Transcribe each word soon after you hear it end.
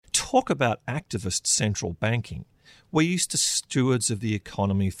talk about activist central banking, we're used to stewards of the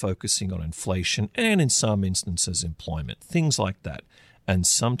economy focusing on inflation and, in some instances, employment, things like that. And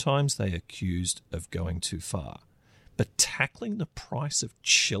sometimes they're accused of going too far. But tackling the price of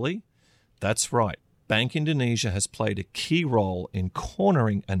chili? That's right. Bank Indonesia has played a key role in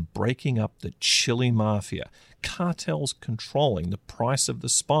cornering and breaking up the chili mafia, cartels controlling the price of the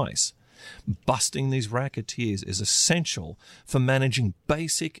spice. Busting these racketeers is essential for managing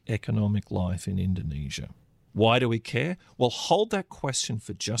basic economic life in Indonesia. Why do we care? Well, hold that question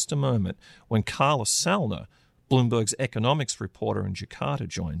for just a moment when Karlis Salna, Bloomberg's economics reporter in Jakarta,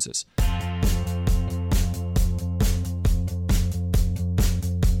 joins us.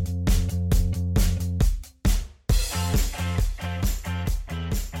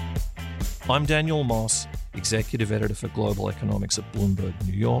 I'm Daniel Moss, Executive Editor for Global Economics at Bloomberg,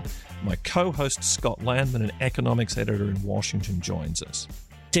 New York. My co-host Scott Landman, an economics editor in Washington, joins us.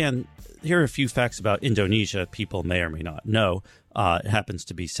 Dan, here are a few facts about Indonesia people may or may not know. It happens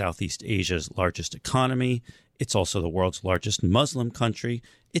to be Southeast Asia's largest economy. It's also the world's largest Muslim country.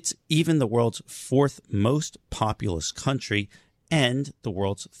 It's even the world's fourth most populous country and the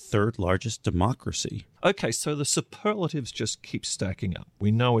world's third largest democracy. Okay, so the superlatives just keep stacking up.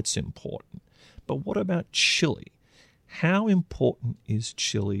 We know it's important. But what about Chile? How important is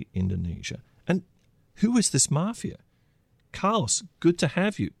Chile, Indonesia? And who is this mafia? Karlis, good to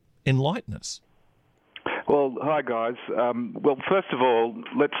have you. Enlighten us. Well, hi, guys. Well, first of all,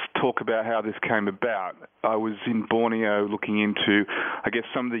 let's talk about how this came about. I was in Borneo looking into, I guess,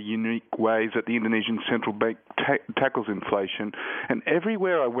 some of the unique ways that the Indonesian central bank tackles inflation. And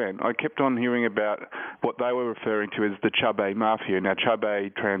everywhere I went, I kept on hearing about what they were referring to as the cabai mafia. Now,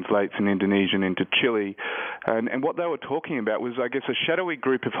 cabai translates in Indonesian into chili. And what they were talking about was, I guess, a shadowy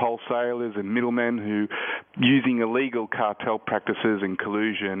group of wholesalers and middlemen who, using illegal cartel practices and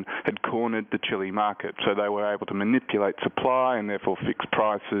collusion, had cornered the chili market. So they were able to manipulate supply and therefore fix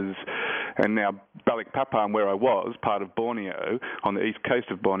prices. And now Balikpapan, where I was, part of Borneo, on the east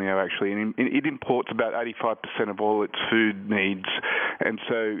coast of Borneo actually, and it imports about 85% of all its food needs. And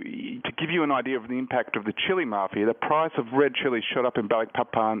so to give you an idea of the impact of the chili mafia, the price of red chili shot up in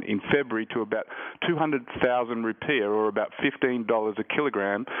Balikpapan in February to about 200,000 rupiah, or about $15 a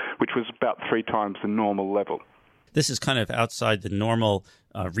kilogram, which was about 3 times the normal level. This is kind of outside the normal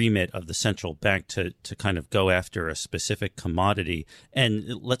remit of the central bank to kind of go after a specific commodity.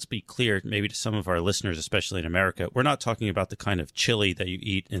 And let's be clear, maybe to some of our listeners, especially in America, we're not talking about the kind of chili that you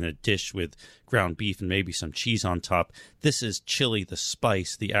eat in a dish with ground beef and maybe some cheese on top. This is chili, the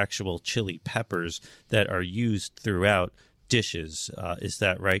spice, the actual chili peppers that are used throughout dishes. Is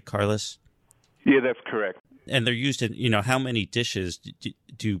that right, Karlis? Yeah, that's correct. And they're used in, how many dishes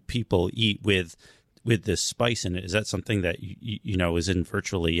do people eat with this spice in it? Is that something that, is in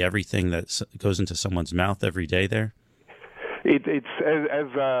virtually everything that goes into someone's mouth every day there? It's as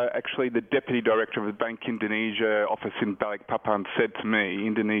actually the deputy director of the Bank Indonesia office in Balikpapan said to me,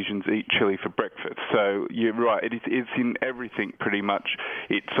 Indonesians eat chili for breakfast. So you're right, it's in everything pretty much.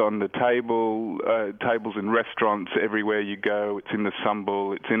 It's on the tables in restaurants everywhere you go. It's in the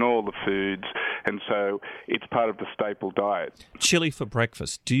sambal. It's in all the foods. And so it's part of the staple diet. Chili for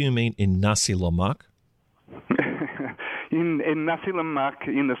breakfast. Do you mean in nasi lemak? In nasi lemak,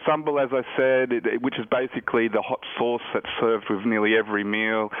 in the sambal, as I said, which is basically the hot sauce that's served with nearly every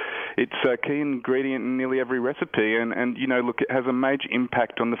meal. It's a key ingredient in nearly every recipe. And look, it has a major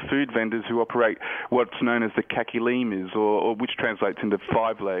impact on the food vendors who operate what's known as the kaki limas, or which translates into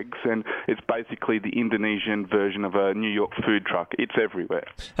 5 legs. And it's basically the Indonesian version of a New York food truck. It's everywhere.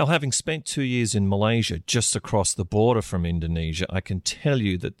 Now, having spent 2 years in Malaysia, just across the border from Indonesia, I can tell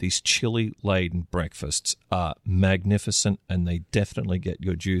you that these chili-laden breakfasts are magnificent, and they definitely get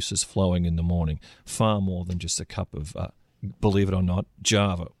your juices flowing in the morning, far more than just a cup of, believe it or not,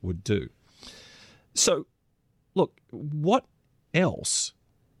 Java would do. So, look, what else,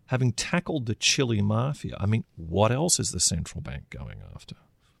 having tackled the chili mafia, what else is the central bank going after?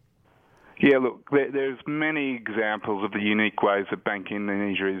 Yeah, look, there's many examples of the unique ways that Bank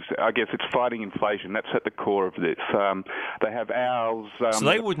Indonesia is, I guess it's fighting inflation. That's at the core of this. They have owls. So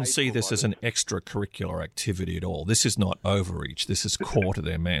they wouldn't see this as an extracurricular activity at all. This is not overreach. This is core to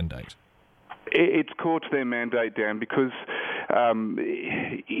their mandate. It's core to their mandate, Dan, because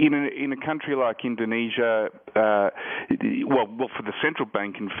in a country like Indonesia, well, for the central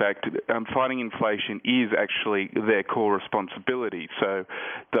bank, in fact, fighting inflation is actually their core responsibility. So,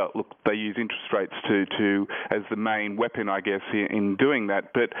 they use interest rates to as the main weapon, I guess, in doing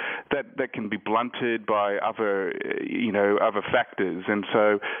that. But that can be blunted by other factors, and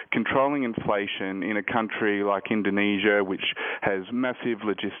so controlling inflation in a country like Indonesia, which has massive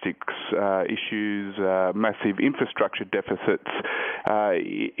logistics issues, massive infrastructure deficits,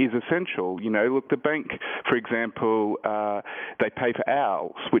 is essential. Look, the bank, for example, they pay for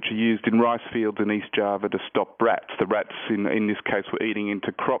owls, which are used in rice fields in East Java to stop rats. The rats, in this case, were eating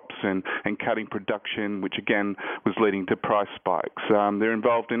into crops and cutting production, which again was leading to price spikes. They're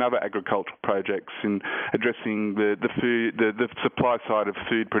involved in other agricultural projects in addressing the supply side of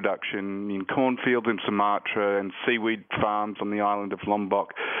food production in cornfields in Sumatra and seaweed farms on the island of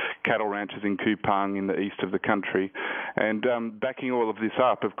Lombok, cattle ranches in Kupang in the east of the country. And backing all of this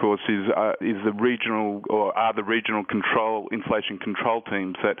up, of course, is the regional inflation control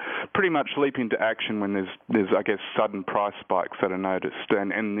teams that pretty much leap into action when there's I guess sudden price spikes that are noticed.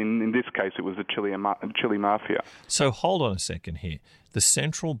 And in this case, it was the Chile Mafia. So hold on a second here. The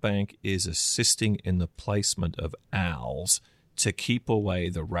central bank is assisting in the placement of owls to keep away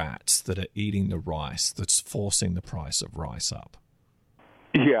the rats that are eating the rice, that's forcing the price of rice up.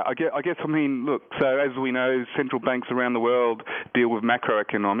 Yeah, I guess, look, so as we know, central banks around the world deal with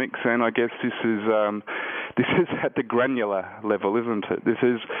macroeconomics, and I guess this is at the granular level, isn't it? This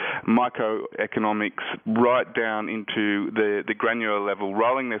is microeconomics right down into the granular level,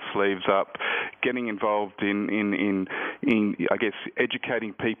 rolling their sleeves up, getting involved in I guess,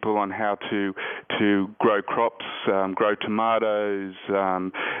 educating people on how to grow crops, grow tomatoes,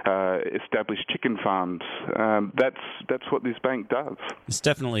 establish chicken farms. That's what this bank does. It's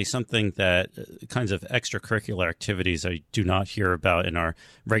definitely something that kinds of extracurricular activities I do not hear about in our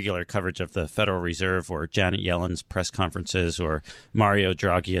regular coverage of the Federal Reserve or Janet Yellen's press conferences or Mario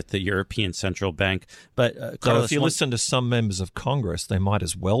Draghi at the European Central Bank. But Karlis, if you listen to some members of Congress, they might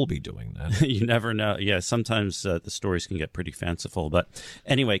as well be doing that. You never know. Yeah, sometimes the stories can get pretty fanciful. But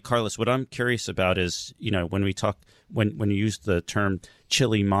anyway, Karlis, what I'm curious about is, when we talk, when you use the term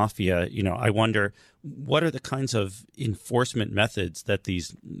Chile Mafia, I wonder, what are the kinds of enforcement methods that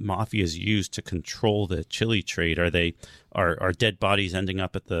these mafias use to control the chili trade? Are dead bodies ending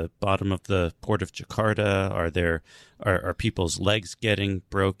up at the bottom of the port of Jakarta? Are people's legs getting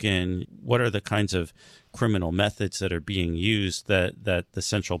broken? What are the kinds of criminal methods that are being used that the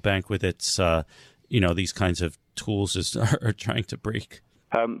central bank with its these kinds of tools are trying to break?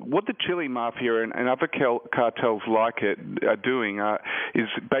 What the Chile Mafia and other cartels like it are doing is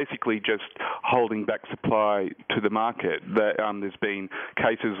basically just holding back supply to the market. There's been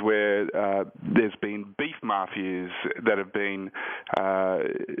cases where there's been beef mafias that have been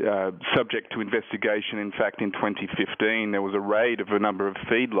subject to investigation. In fact, in 2015, there was a raid of a number of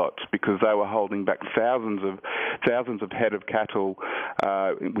feedlots because they were holding back thousands of head of cattle,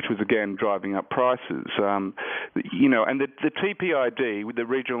 which was again driving up prices. And the TPID, with the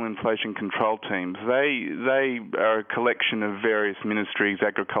regional inflation control teams, they are a collection of various ministries,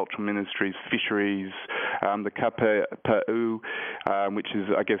 agricultural ministries, fisheries, the KPU, which is,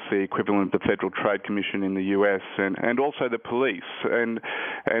 I guess, the equivalent of the Federal Trade Commission in the US, and also the police. And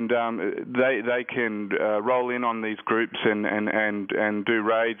they can roll in on these groups and do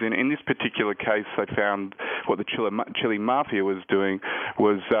raids. And in this particular case, they found what the Chile Mafia was doing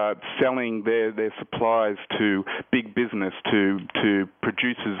was selling their supplies to big business, to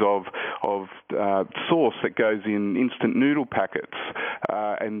producers of sauce that goes in instant noodle packets.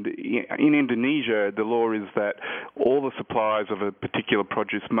 And in Indonesia, the law is that all the supplies of a particular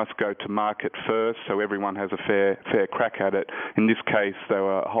produce must go to market first, so everyone has a fair crack at it. In this case, they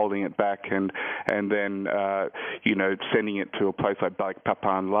were holding it back and then sending it to a place like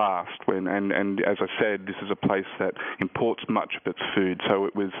Balikpapan last. And as I said, this is a place that imports much of its food, so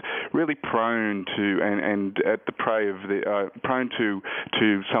it was really prone to and at the prey of prone to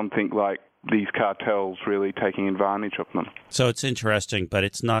something like these cartels really taking advantage of them. So it's interesting, but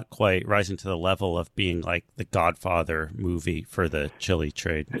it's not quite rising to the level of being like the Godfather movie for the chili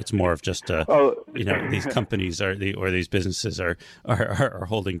trade. It's more of just these companies or these businesses are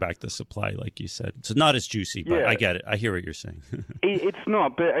holding back the supply, like you said. So not as juicy, but yeah. I get it. I hear what you're saying. It's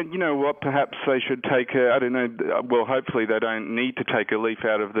not, but you know what? Perhaps they should take hopefully they don't need to take a leaf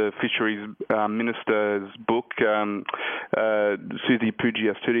out of the fisheries minister's book. Susi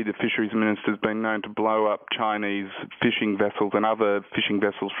Pujiastuti, the fisheries minister minister has been known to blow up Chinese fishing vessels and other fishing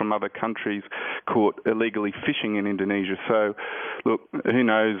vessels from other countries caught illegally fishing in Indonesia. So, look, who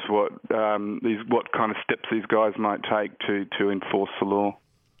knows what kind of steps these guys might take to enforce the law.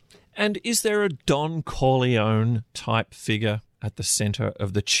 And is there a Don Corleone type figure at the centre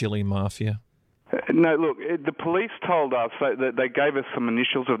of the Chile Mafia? No, look, the police told us that they gave us some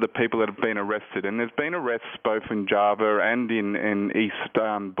initials of the people that have been arrested, and there's been arrests both in Java and in East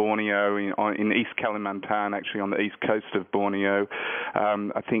Borneo, in East Kalimantan, actually on the east coast of Borneo.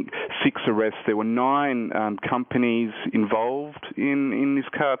 I think 6 arrests. There were 9 companies involved in this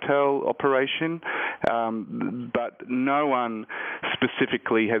cartel operation, but no one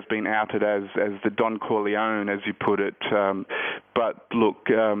specifically has been outed as the Don Corleone, as you put it. But look,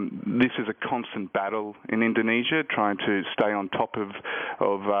 this is a constant battle in Indonesia, trying to stay on top of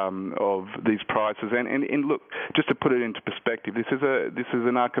these prices. And look, just to put it into perspective, this is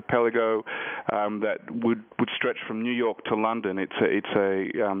an archipelago that would stretch from New York to London. It's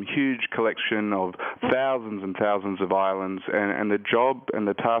a huge collection of thousands and thousands of islands, and the job and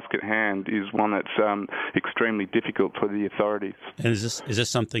the task at hand is one that's extremely difficult for the authorities. And is this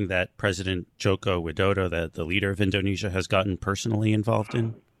something that President Joko Widodo, the leader of Indonesia, has gotten personally involved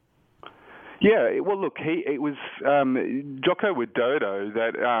in? Yeah, well, look, it was Joko Widodo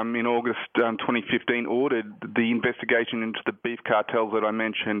that in August 2015 ordered the investigation into the beef cartels that I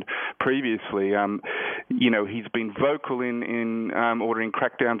mentioned previously. He's been vocal in ordering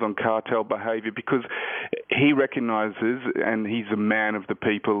crackdowns on cartel behaviour because he recognises, and he's a man of the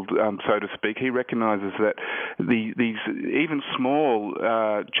people, so to speak, he recognises that these even small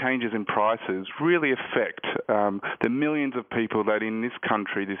changes in prices really affect the millions of people that in this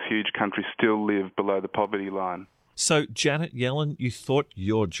country, this huge country, still live below the poverty line. So, Janet Yellen, you thought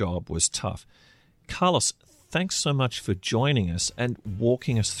your job was tough. Karlis, thanks so much for joining us and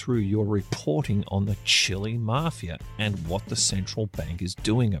walking us through your reporting on the Chile Mafia and what the central bank is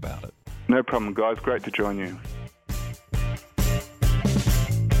doing about it. No problem, guys. Great to join you.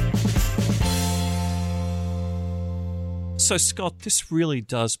 So, Scott, this really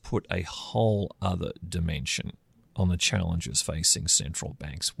does put a whole other dimension on the challenges facing central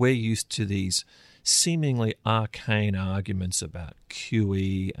banks. We're used to these seemingly arcane arguments about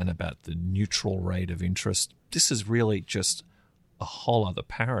QE and about the neutral rate of interest. This is really just a whole other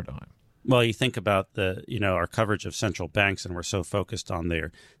paradigm. Well, you think about our coverage of central banks, and we're so focused on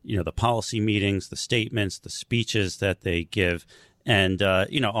their, the policy meetings, the statements, the speeches that they give. And,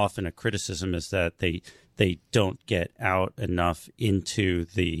 often a criticism is that they don't get out enough into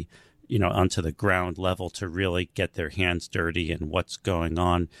the onto the ground level to really get their hands dirty in what's going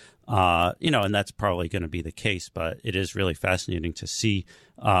on. And that's probably going to be the case, but it is really fascinating to see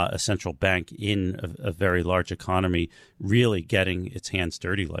a central bank in a very large economy really getting its hands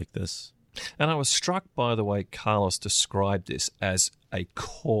dirty like this. And I was struck by the way Karlis described this as a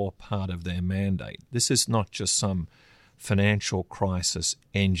core part of their mandate. This is not just some financial crisis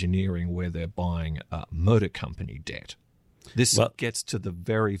engineering where they're buying motor company debt. This gets to the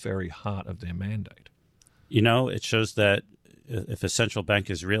very, very heart of their mandate. It shows that if a central bank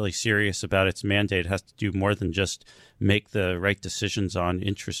is really serious about its mandate, it has to do more than just make the right decisions on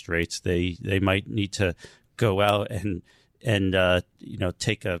interest rates. They might need to go out and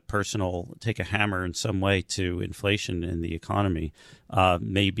take a hammer in some way to inflation in the economy.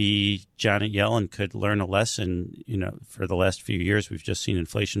 Maybe Janet Yellen could learn a lesson. For the last few years, we've just seen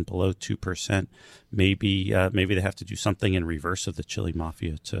inflation below 2%. Maybe they have to do something in reverse of the Chile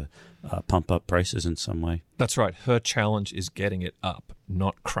Mafia to pump up prices in some way. That's right. Her challenge is getting it up,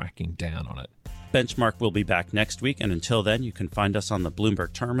 not cracking down on it. Benchmark will be back next week, and until then, you can find us on the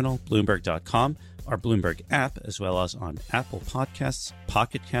Bloomberg terminal, Bloomberg.com, our Bloomberg app, as well as on Apple Podcasts,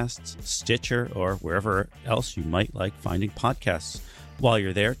 Pocket Casts, Stitcher, or wherever else you might like finding podcasts. While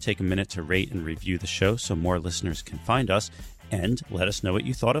you're there, take a minute to rate and review the show so more listeners can find us, and let us know what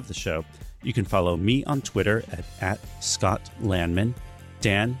you thought of the show. You can follow me on Twitter at Scott Landman.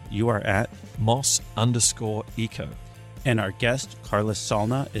 Dan, you are at Moss_Eco. And our guest, Karlis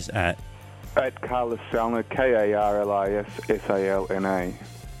Salna, is at Karlis Salna, Karlis Salna.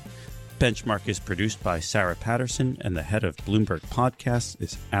 Benchmark is produced by Sarah Patterson, and the head of Bloomberg Podcasts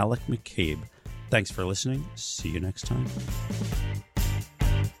is Alec McCabe. Thanks for listening. See you next time.